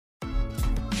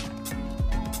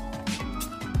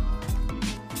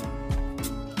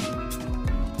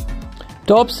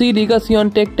Top seed Iga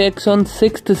Swiatek takes on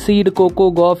 6th seed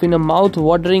Coco Gauff in a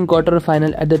mouth-watering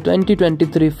quarterfinal at the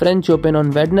 2023 French Open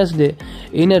on Wednesday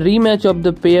in a rematch of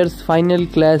the pair's final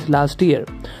clash last year.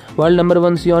 World number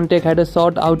 1 Swiatek had a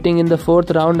short outing in the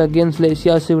 4th round against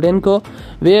Iga Swiatek,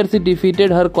 where she defeated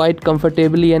her quite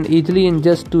comfortably and easily in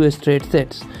just 2 straight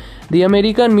sets. The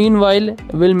American, meanwhile,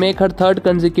 will make her 3rd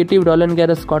consecutive Roland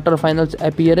Garros quarterfinals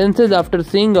appearances after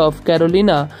seeing off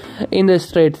Carolina in the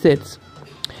straight sets.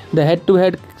 The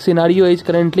head-to-head scenario is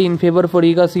currently in favor for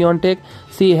Iga Swiatek.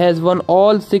 She has won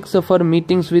all 6 of her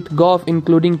meetings with Gauff,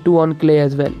 including 2 on clay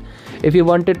as well. If you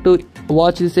wanted to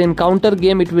watch this encounter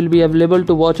game, it will be available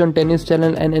to watch on Tennis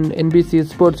Channel and NBC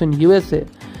Sports in USA.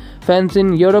 Fans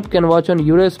in Europe can watch on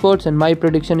Eurosport, and my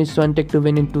prediction is Swiatek to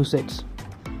win in 2 sets.